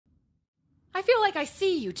I feel like I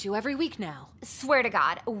see you two every week now. Swear to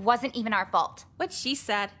God, wasn't even our fault. What she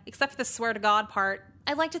said, except for the swear to God part.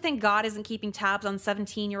 I'd like to think God isn't keeping tabs on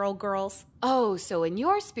 17-year-old girls. Oh, so in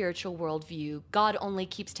your spiritual worldview, God only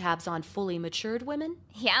keeps tabs on fully matured women?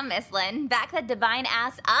 Yeah, Miss Lynn, back that divine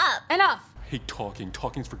ass up. Enough! I hate talking.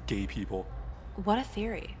 Talking's for gay people. What a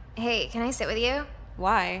theory. Hey, can I sit with you?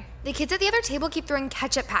 Why? The kids at the other table keep throwing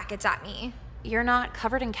ketchup packets at me. You're not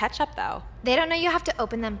covered in ketchup, though. They don't know you have to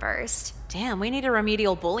open them first. Damn, we need a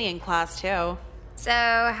remedial bullying class, too. So,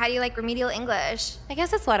 how do you like remedial English? I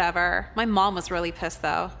guess it's whatever. My mom was really pissed,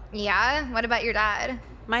 though. Yeah? What about your dad?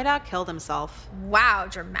 My dad killed himself. Wow,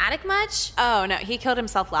 dramatic much? Oh, no, he killed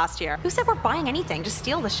himself last year. Who said we're buying anything? Just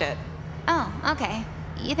steal the shit. Oh, okay.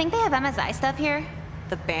 You think they have MSI stuff here?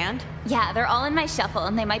 The band? Yeah, they're all in my shuffle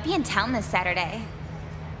and they might be in town this Saturday.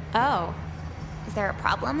 Oh. Is there a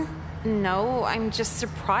problem? No, I'm just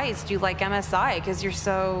surprised you like MSI because you're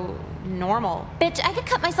so normal. Bitch, I could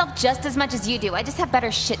cut myself just as much as you do. I just have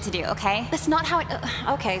better shit to do, okay? That's not how it...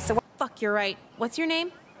 okay, so... Fuck, you're right. What's your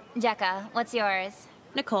name? Jekka, what's yours?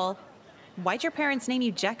 Nicole. Why'd your parents name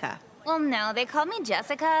you Jekka? Well, no, they called me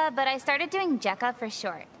Jessica, but I started doing Jekka for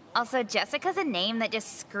short. Also, Jessica's a name that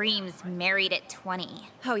just screams married at 20.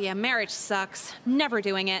 Oh yeah, marriage sucks. Never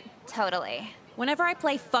doing it. Totally. Whenever I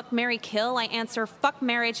play Fuck, Marry, Kill, I answer fuck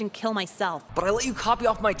marriage and kill myself. But I let you copy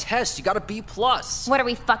off my test. You got a B+. What, are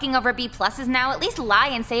we fucking over B pluses now? At least lie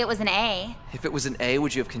and say it was an A. If it was an A,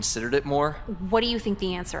 would you have considered it more? What do you think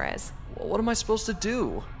the answer is? Well, what am I supposed to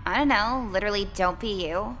do? I don't know, literally don't be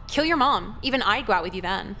you. Kill your mom. Even I'd go out with you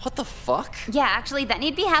then. What the fuck? Yeah, actually, then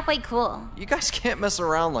you'd be halfway cool. You guys can't mess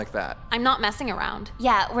around like that. I'm not messing around.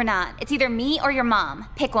 Yeah, we're not. It's either me or your mom.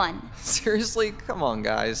 Pick one. Seriously? Come on,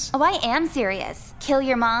 guys. Oh, I am serious. Kill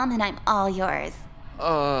your mom and I'm all yours.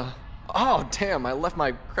 Oh, damn, I left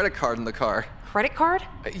my credit card in the car. Credit card?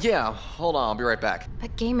 Yeah, hold on, I'll be right back.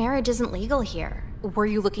 But gay marriage isn't legal here. Were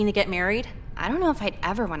you looking to get married? I don't know if I'd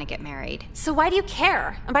ever want to get married. So why do you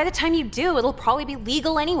care? And by the time you do, it'll probably be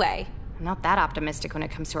legal anyway. I'm not that optimistic when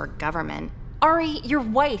it comes to our government. Ari, you're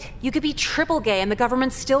white. You could be triple gay and the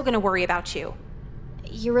government's still gonna worry about you.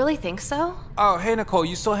 You really think so? Oh, hey Nicole,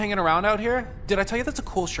 you still hanging around out here? Did I tell you that's a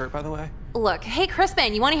cool shirt, by the way? Look, hey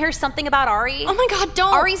Crispin, you wanna hear something about Ari? Oh my god,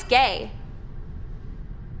 don't! Ari's gay.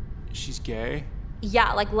 She's gay?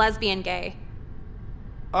 Yeah, like lesbian gay.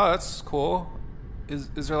 Oh, that's cool.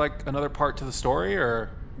 Is there like another part to the story,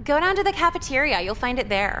 or? Go down to the cafeteria, you'll find it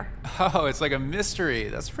there. Oh, it's like a mystery.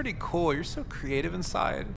 That's pretty cool. You're so creative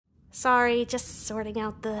inside. Sorry, just sorting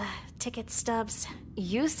out the ticket stubs.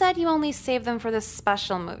 You said you only save them for the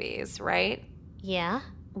special movies, right? Yeah?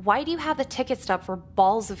 Why do you have the ticket stub for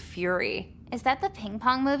Balls of Fury? Is that the ping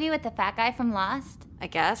pong movie with the fat guy from Lost? I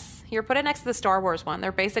guess. You're put it next to the Star Wars one.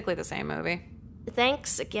 They're basically the same movie.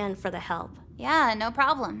 Thanks again for the help. Yeah, no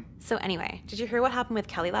problem. So anyway, did you hear what happened with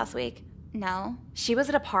Kelly last week? No. She was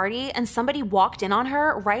at a party and somebody walked in on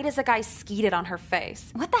her right as a guy skeeted on her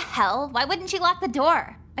face. What the hell? Why wouldn't she lock the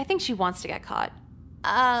door? I think she wants to get caught.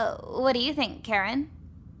 What do you think, Karen?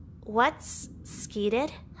 What's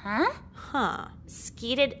skeeted? Huh? Huh.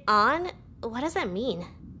 Skeeted on? What does that mean?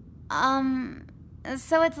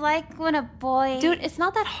 So it's like when a boy... Dude, it's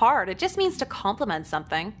not that hard. It just means to compliment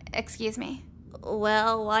something. Excuse me?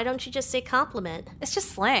 Well, why don't you just say compliment? It's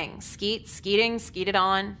just slang. Skeet, skeeting, skeeted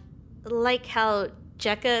on. Like how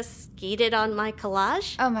Jekka skeeted on my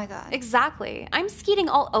collage? Oh my god. Exactly. I'm skeeting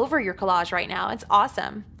all over your collage right now. It's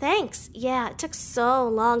awesome. Thanks. Yeah, it took so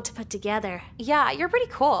long to put together. Yeah, you're pretty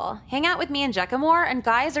cool. Hang out with me and Jekka more, and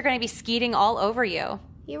guys are going to be skeeting all over you.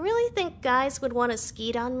 You really think guys would want to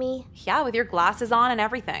skeet on me? Yeah, with your glasses on and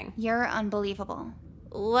everything. You're unbelievable.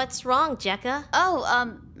 What's wrong, Jekka?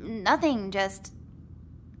 Oh, nothing, just...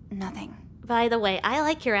 nothing. By the way, I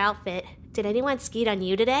like your outfit. Did anyone skeet on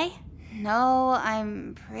you today? No,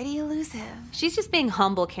 I'm pretty elusive. She's just being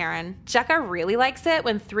humble, Karen. Jekka really likes it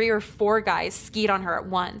when 3 or 4 guys skeet on her at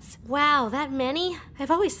once. Wow, that many?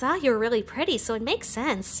 I've always thought you were really pretty, so it makes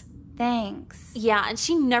sense. Thanks. Yeah, and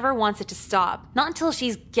she never wants it to stop. Not until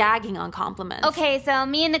she's gagging on compliments. Okay, so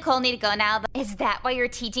me and Nicole need to go now, but is that why you're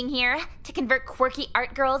teaching here? To convert quirky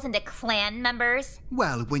art girls into clan members?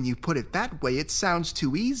 Well, when you put it that way, it sounds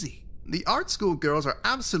too easy. The art school girls are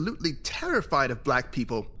absolutely terrified of black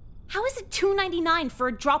people. How is it $2.99 for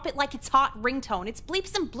a drop it like it's hot ringtone? It's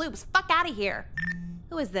bleeps and bloops. Fuck out of here.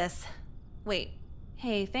 Who is this? Wait.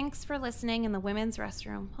 Hey, thanks for listening in the women's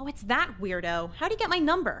restroom. Oh, it's that weirdo. How'd he get my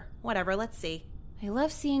number? Whatever, let's see. I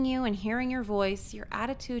love seeing you and hearing your voice. Your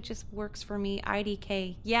attitude just works for me,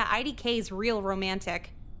 IDK. Yeah, IDK is real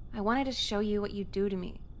romantic. I wanted to show you what you do to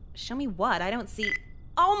me. Show me what? I don't see...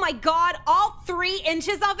 Oh my god, all 3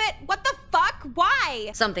 inches of it? What the fuck? fuck?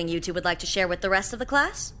 Why? Something you two would like to share with the rest of the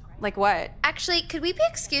class? Like what? Actually, could we be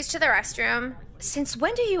excused to the restroom? Since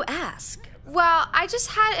when do you ask? Well, I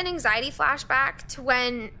just had an anxiety flashback to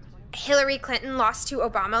when Hillary Clinton lost to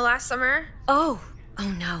Obama last summer. Oh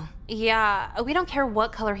no. Yeah, we don't care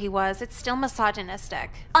what color he was. It's still misogynistic.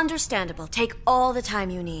 Understandable. Take all the time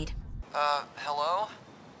you need. Hello?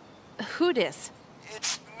 Who dis?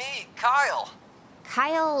 It's me, Kyle.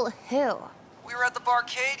 Kyle who? We were at the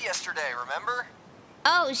barcade yesterday, remember?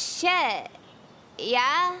 Oh, shit.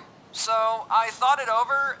 Yeah? So, I thought it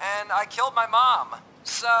over, and I killed my mom.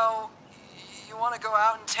 So, you want to go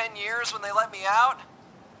out in 10 years when they let me out?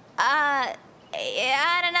 Yeah,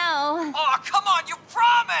 I don't know. Oh, come on, you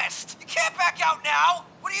promised! You can't back out now!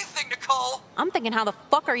 What do you think, Nicole? I'm thinking, how the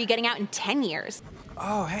fuck are you getting out in 10 years?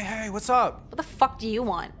 Oh, hey, what's up? What the fuck do you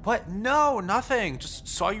want? What? No, nothing. Just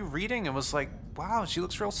saw you reading and was like, wow, she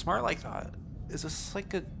looks real smart like that. Is this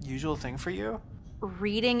like a usual thing for you?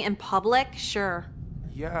 Reading in public? Sure.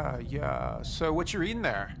 Yeah. So what you reading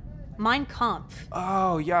there? Mein Kampf.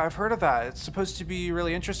 Oh, yeah, I've heard of that. It's supposed to be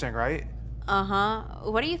really interesting, right? Uh-huh.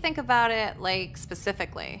 What do you think about it, like,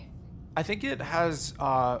 specifically? I think it has,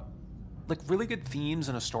 like, really good themes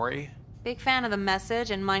and a story. Big fan of the message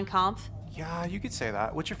in Mein Kampf. Yeah, you could say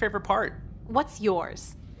that. What's your favorite part? What's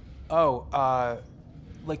yours? Oh,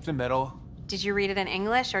 like the middle. Did you read it in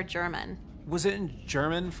English or German? Was it in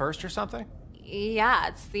German first or something? Yeah,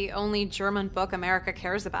 it's the only German book America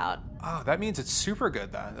cares about. Oh, that means it's super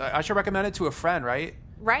good then. I should recommend it to a friend, right?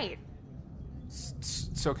 Right.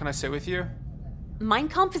 So can I sit with you? Mein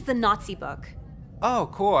Kampf is the Nazi book. Oh,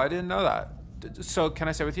 cool. I didn't know that. So can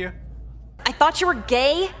I sit with you? I thought you were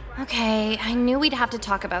gay? Okay, I knew we'd have to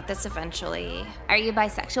talk about this eventually. Are you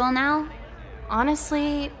bisexual now?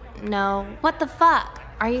 Honestly, no. What the fuck?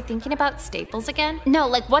 Are you thinking about Staples again? No,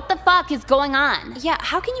 like, what the fuck is going on? Yeah,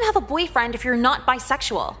 how can you have a boyfriend if you're not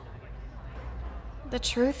bisexual? The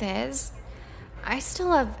truth is, I still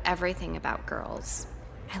love everything about girls.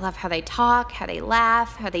 I love how they talk, how they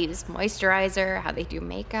laugh, how they use moisturizer, how they do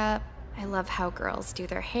makeup. I love how girls do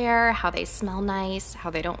their hair, how they smell nice, how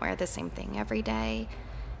they don't wear the same thing every day.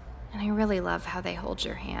 And I really love how they hold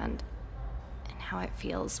your hand and how it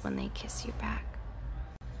feels when they kiss you back.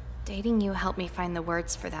 Dating you helped me find the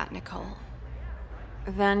words for that, Nicole.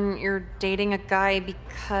 Then you're dating a guy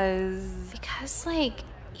because... Because, like,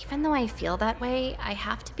 even though I feel that way, I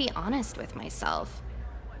have to be honest with myself.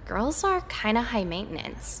 Girls are kinda high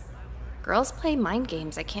maintenance. Girls play mind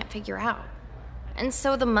games I can't figure out. And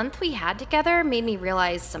so the month we had together made me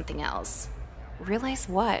realize something else. Realize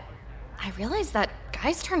what? I realized that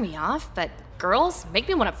guys turn me off, but girls make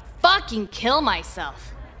me want to fucking kill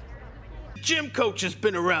myself. Gym coach has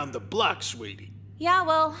been around the block, sweetie. Yeah,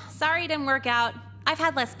 well, sorry it didn't work out. I've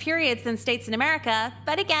had less periods than states in America,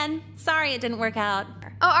 but again, sorry it didn't work out.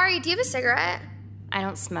 Oh, Ari, do you have a cigarette? I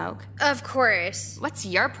don't smoke. Of course. What's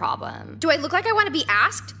your problem? Do I look like I want to be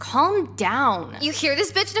asked? Calm down. You hear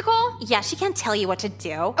this bitch, Nicole? Yeah, she can't tell you what to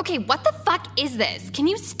do. Okay, what the fuck is this? Can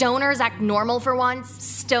you stoners act normal for once?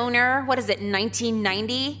 Stoner? What is it,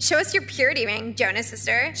 1990? Show us your purity ring, Jonas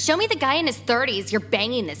sister. Show me the guy in his 30s you're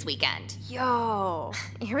banging this weekend. Yo.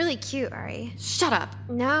 You're really cute, Ari. Shut up.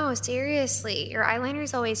 No, seriously. Your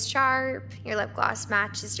eyeliner's always sharp. Your lip gloss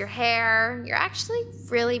matches your hair. You're actually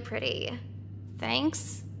really pretty.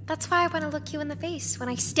 Thanks. That's why I want to look you in the face when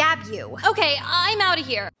I stab you. Okay, I'm out of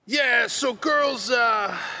here. Yeah, so girls,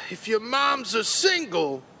 if your moms are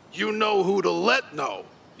single, you know who to let know.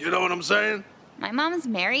 You know what I'm saying? My mom's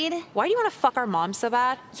married? Why do you want to fuck our mom so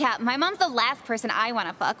bad? Yeah, my mom's the last person I want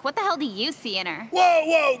to fuck. What the hell do you see in her?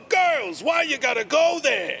 Whoa, girls, why you gotta go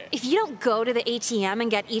there? If you don't go to the ATM and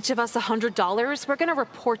get each of us $100, we're gonna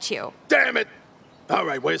report you. Damn it. All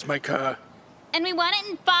right, where's my car? And we want it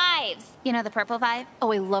in fives. You know the purple five?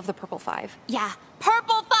 Oh, I love the purple five. Yeah,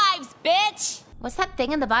 purple fives, bitch! What's that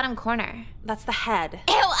thing in the bottom corner? That's the head.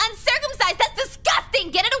 Ew, uncircumcised! That's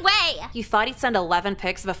disgusting! Get it away! You thought he'd send 11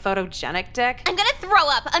 pics of a photogenic dick? I'm gonna throw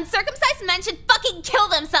up! Uncircumcised men should fucking kill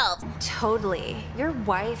themselves! Totally. Your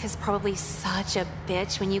wife is probably such a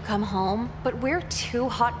bitch when you come home, but we're two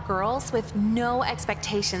hot girls with no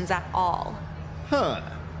expectations at all. Huh.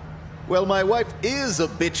 Well, my wife is a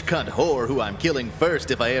bitch cunt whore who I'm killing first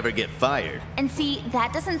if I ever get fired. And see,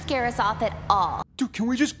 that doesn't scare us off at all. Dude, can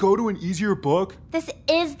we just go to an easier book? This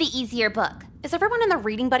is the easier book. Is everyone in the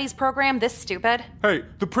Reading Buddies program this stupid? Hey,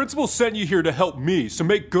 the principal sent you here to help me, so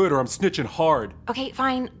make good or I'm snitching hard. Okay,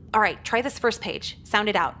 fine. All right, try this first page. Sound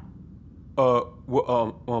it out.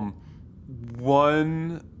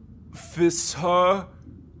 One fissa,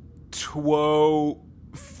 two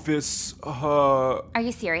Are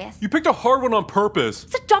you serious? You picked a hard one on purpose.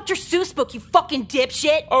 It's a Dr. Seuss book, you fucking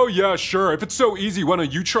dipshit! Oh yeah, sure. If it's so easy, why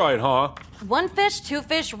don't you try it, huh? 1 fish, 2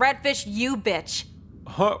 fish, red fish, you bitch.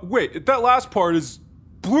 Huh? Wait, that last part is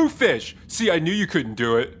blue fish. See, I knew you couldn't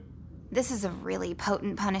do it. This is a really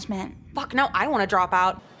potent punishment. Fuck no, I want to drop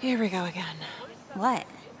out. Here we go again. What?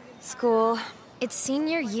 School. It's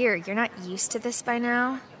senior year. You're not used to this by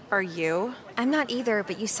now. Are you? I'm not either,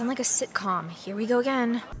 but you sound like a sitcom. Here we go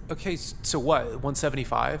again. Okay, so what?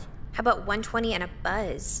 175? How about 120 and a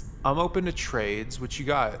buzz? I'm open to trades. What you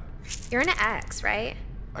got? You're an X, right?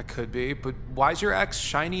 I could be, but why is your ex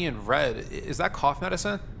shiny and red? Is that cough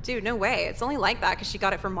medicine? Dude, no way. It's only like that because she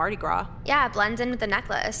got it from Mardi Gras. Yeah, it blends in with the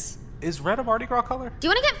necklace. Is red a Mardi Gras color? Do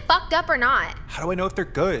you want to get fucked up or not? How do I know if they're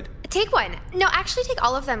good? Take one. No, actually take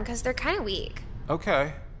all of them because they're kind of weak.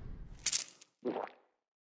 Okay.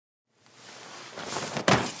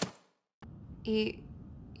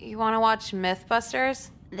 You want to watch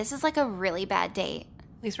Mythbusters? This is like a really bad date.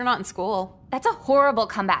 At least we're not in school. That's a horrible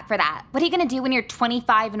comeback for that. What are you gonna do when you're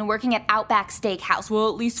 25 and working at Outback Steakhouse? Well,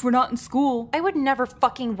 at least we're not in school. I would never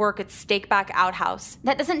fucking work at Steakback Outhouse.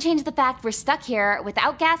 That doesn't change the fact we're stuck here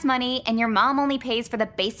without gas money and your mom only pays for the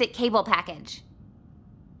basic cable package.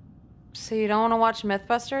 So you don't want to watch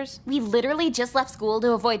Mythbusters? We literally just left school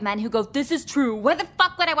to avoid men who go, this is true. Why the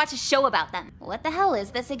fuck would I watch a show about them? What the hell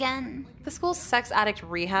is this again? The school's sex addict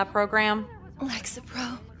rehab program.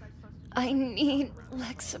 Lexapro. I need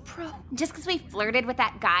Lexapro. Just because we flirted with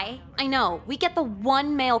that guy? I know. We get the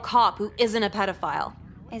one male cop who isn't a pedophile.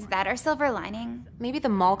 Is that our silver lining? Maybe the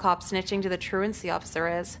mall cop snitching to the truancy officer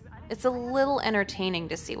is. It's a little entertaining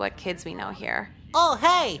to see what kids we know here. Oh,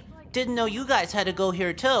 hey! Didn't know you guys had to go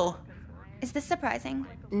here, too. Is this surprising?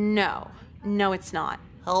 No. No, it's not.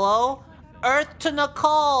 Hello? Earth to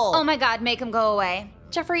Nicole! Oh my god, make him go away.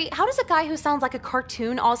 Jeffrey, how does a guy who sounds like a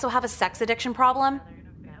cartoon also have a sex addiction problem?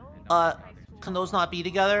 Can those not be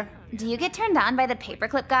together? Do you get turned on by the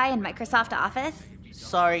paperclip guy in Microsoft Office?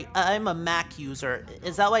 Sorry, I'm a Mac user.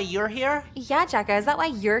 Is that why you're here? Yeah, Jacka, is that why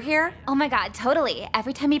you're here? Oh my god, totally.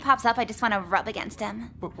 Every time he pops up, I just want to rub against him.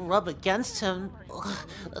 Rub against him? Ugh,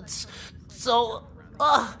 that's so...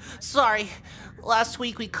 sorry. Last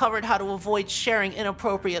week we covered how to avoid sharing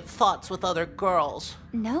inappropriate thoughts with other girls.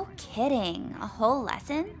 No kidding. A whole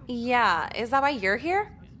lesson? Yeah, is that why you're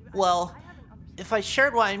here? Well, if I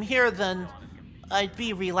shared why I'm here, then I'd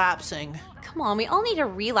be relapsing. Come on, we all need a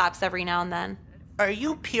relapse every now and then. Are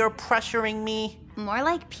you peer pressuring me? More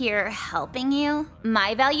like peer helping you.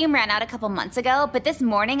 My Valium ran out a couple months ago, but this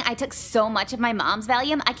morning I took so much of my mom's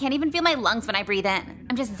Valium, I can't even feel my lungs when I breathe in.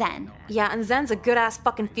 I'm just zen. Yeah, and zen's a good-ass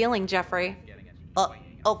fucking feeling, Jeffrey.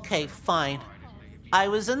 Okay, fine. I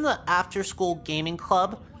was in the after-school gaming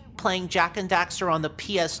club, playing Jak and Daxter on the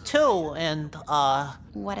PS2, and,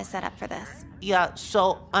 What a setup for this. Yeah,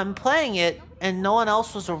 so I'm playing it, and no one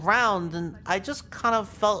else was around, and I just kind of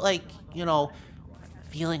felt like,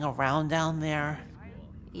 feeling around down there.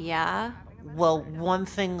 Yeah? Well, one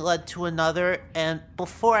thing led to another, and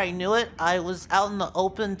before I knew it, I was out in the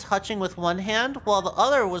open touching with one hand, while the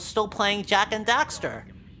other was still playing Jak and Daxter.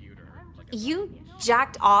 You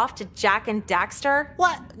jacked off to Jak and Daxter?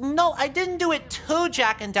 What? No, I didn't do it to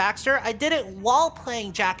Jak and Daxter. I did it while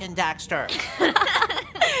playing Jak and Daxter.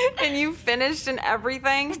 And you finished and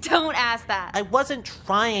everything? Don't ask that. I wasn't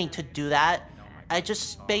trying to do that. I just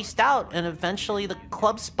spaced out, and eventually the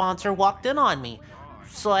club sponsor walked in on me.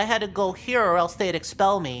 So I had to go here or else they'd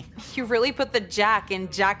expel me. You really put the Jak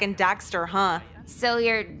in Jak and Daxter, huh? So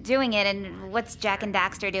you're doing it, and what's Jak and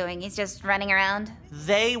Daxter doing? He's just running around?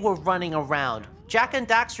 They were running around. Jak and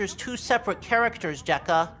Daxter's two separate characters,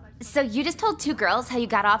 Jekka. So you just told two girls how you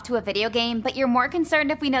got off to a video game, but you're more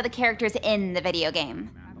concerned if we know the characters in the video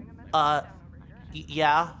game.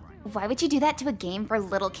 Yeah. Why would you do that to a game for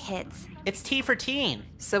little kids? It's T for teen.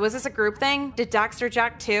 So was this a group thing? Did Daxter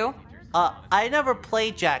Jak too? I never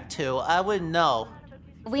played Jak 2. I wouldn't know.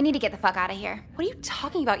 We need to get the fuck out of here. What are you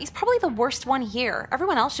talking about? He's probably the worst one here.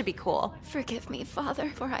 Everyone else should be cool. Forgive me, Father,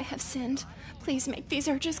 for I have sinned. Please make these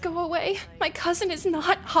urges go away. My cousin is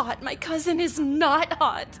not hot. My cousin is not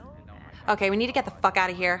hot. Okay, we need to get the fuck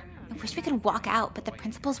out of here. I wish we could walk out, but the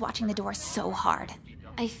principal's watching the door so hard.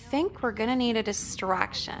 I think we're gonna need a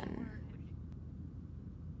distraction.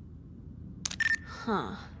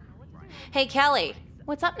 Huh. Hey, Kelly.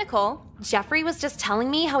 What's up, Nicole? Jeffrey was just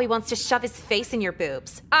telling me how he wants to shove his face in your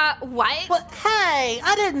boobs. What? But hey,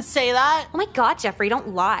 I didn't say that. Oh my god, Jeffrey, don't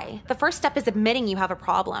lie. The first step is admitting you have a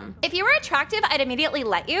problem. If you were attractive, I'd immediately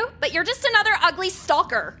let you, but you're just another ugly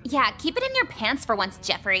stalker. Yeah, keep it in your pants for once,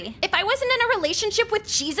 Jeffrey. If I wasn't in a relationship with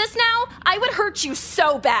Jesus now, I would hurt you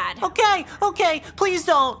so bad. Okay, please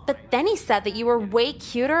don't. But then he said that you were way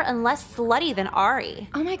cuter and less slutty than Ari.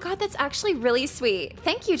 Oh my god, that's actually really sweet.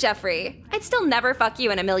 Thank you, Jeffrey. I'd still never fuck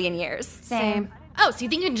you in a million years. Same. Oh, so you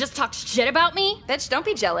think you can just talk shit about me? Bitch, don't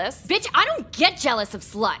be jealous. Bitch, I don't get jealous of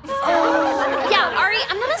sluts. Yeah, Ari,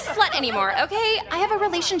 I'm not a slut anymore, okay? I have a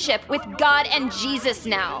relationship with God and Jesus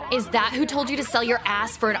now. Is that who told you to sell your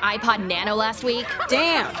ass for an iPod Nano last week?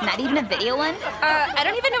 Damn. Not even a video one? I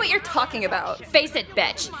don't even know what you're talking about. Face it,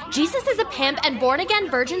 bitch. Jesus is a pimp and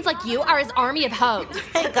born-again virgins like you are his army of hoes.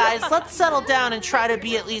 Hey guys, let's settle down and try to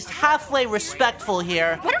be at least halfway respectful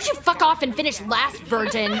here. Why don't you fuck off and finish last,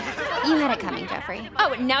 virgin? You had it coming, Jeffrey.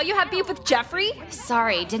 Oh, now you have beef with Jeffrey?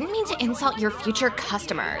 Sorry, didn't mean to insult your future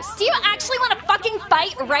customers. Do you actually want to fucking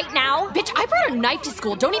fight right now? Bitch, I brought a knife to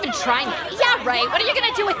school, don't even try me. Yeah, right, what are you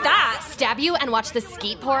gonna do with that? Stab you and watch the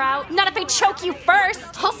skeet pour out? Not if I choke you first.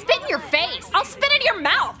 I'll spit in your face. I'll spit in your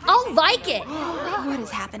mouth. I'll like it. What is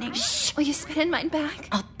happening? Shh, will you spit in mine back?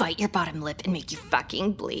 I'll bite your bottom lip and make you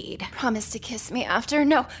fucking bleed. Promise to kiss me after?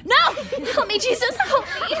 No. Help me, Jesus, help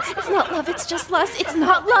me. It's not love, it's just lust. It's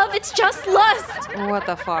not love, it's just lust. What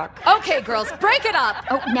the fuck? Okay, girls, break it up.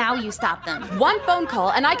 Oh, now you stop them. One phone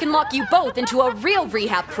call and I can lock you both into a real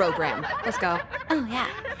rehab program. Let's go. Oh, yeah.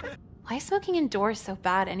 Why is smoking indoors so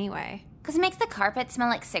bad anyway? Because it makes the carpet smell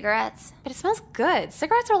like cigarettes. But it smells good.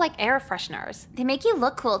 Cigarettes are like air fresheners. They make you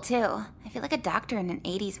look cool, too. I feel like a doctor in an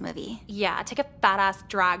 80s movie. Yeah, take a fat-ass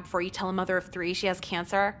drag before you tell a mother of 3 she has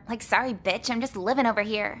cancer. Like, sorry, bitch, I'm just living over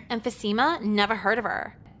here. Emphysema? Never heard of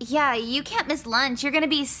her. Yeah, you can't miss lunch. You're gonna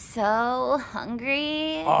be so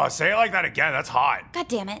hungry. Oh, say it like that again. That's hot. God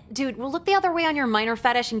damn it. Dude, we'll look the other way on your minor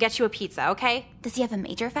fetish and get you a pizza, okay? Does he have a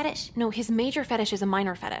major fetish? No, his major fetish is a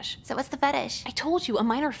minor fetish. So what's the fetish? I told you, a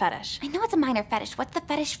minor fetish. I know it's a minor fetish. What's the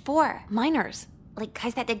fetish for? Minors. Like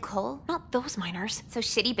guys that did coal? Not those minors. So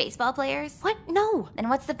shitty baseball players? What? No. Then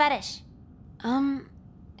what's the fetish?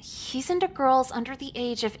 He's into girls under the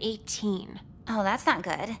age of 18. Oh, that's not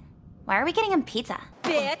good. Why are we getting him pizza?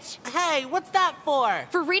 Bitch! Hey, what's that for?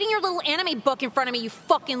 For reading your little anime book in front of me, you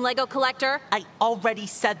fucking Lego collector. I already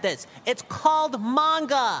said this. It's called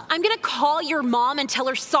manga. I'm gonna call your mom and tell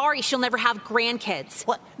her sorry she'll never have grandkids.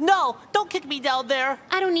 What? No, don't kick me down there.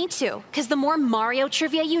 I don't need to, because the more Mario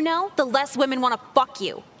trivia you know, the less women want to fuck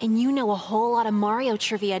you. And you know a whole lot of Mario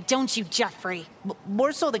trivia, don't you, Jeffrey?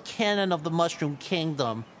 More so the canon of the Mushroom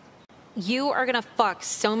Kingdom. You are gonna fuck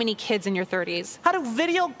so many kids in your 30s. How do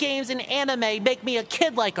video games and anime make me a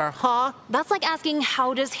kid like her, huh? That's like asking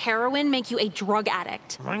how does heroin make you a drug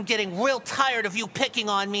addict? I'm getting real tired of you picking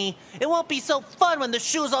on me. It won't be so fun when the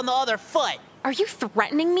shoe's on the other foot. Are you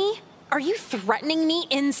threatening me? Are you threatening me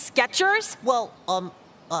in Skechers? Well,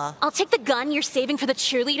 I'll take the gun you're saving for the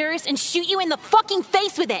cheerleaders and shoot you in the fucking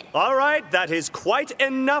face with it. All right, that is quite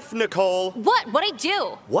enough, Nicole. What? What'd I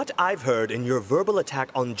do? What I've heard in your verbal attack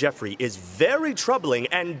on Jeffrey is very troubling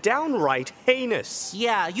and downright heinous.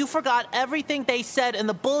 Yeah, you forgot everything they said in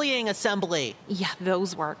the bullying assembly. Yeah,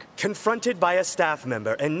 those work. Confronted by a staff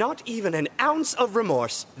member and not even an ounce of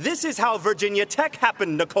remorse. This is how Virginia Tech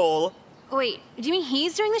happened, Nicole. Wait, do you mean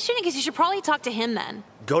he's doing the shooting? Because you should probably talk to him then.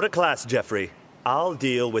 Go to class, Jeffrey. I'll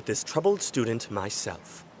deal with this troubled student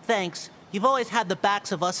myself. Thanks. You've always had the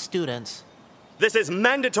backs of us students. This is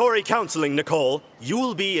mandatory counseling, Nicole.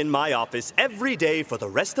 You'll be in my office every day for the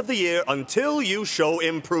rest of the year until you show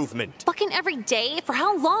improvement. Fucking every day? For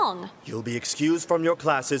how long? You'll be excused from your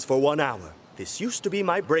classes for 1 hour. This used to be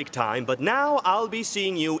my break time, but now I'll be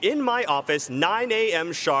seeing you in my office 9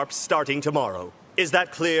 a.m. sharp starting tomorrow. Is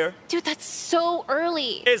that clear? Dude, that's so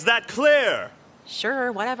early. Is that clear?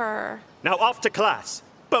 Sure, whatever. Now off to class,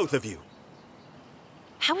 both of you.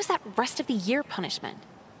 How is that rest of the year punishment?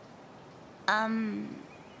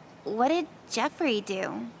 What did Jeffrey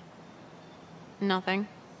do? Nothing.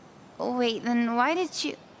 Wait, then why did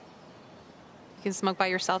you... You can smoke by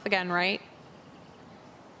yourself again, right?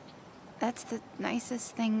 That's the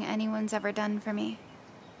nicest thing anyone's ever done for me.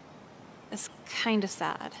 It's kind of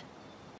sad.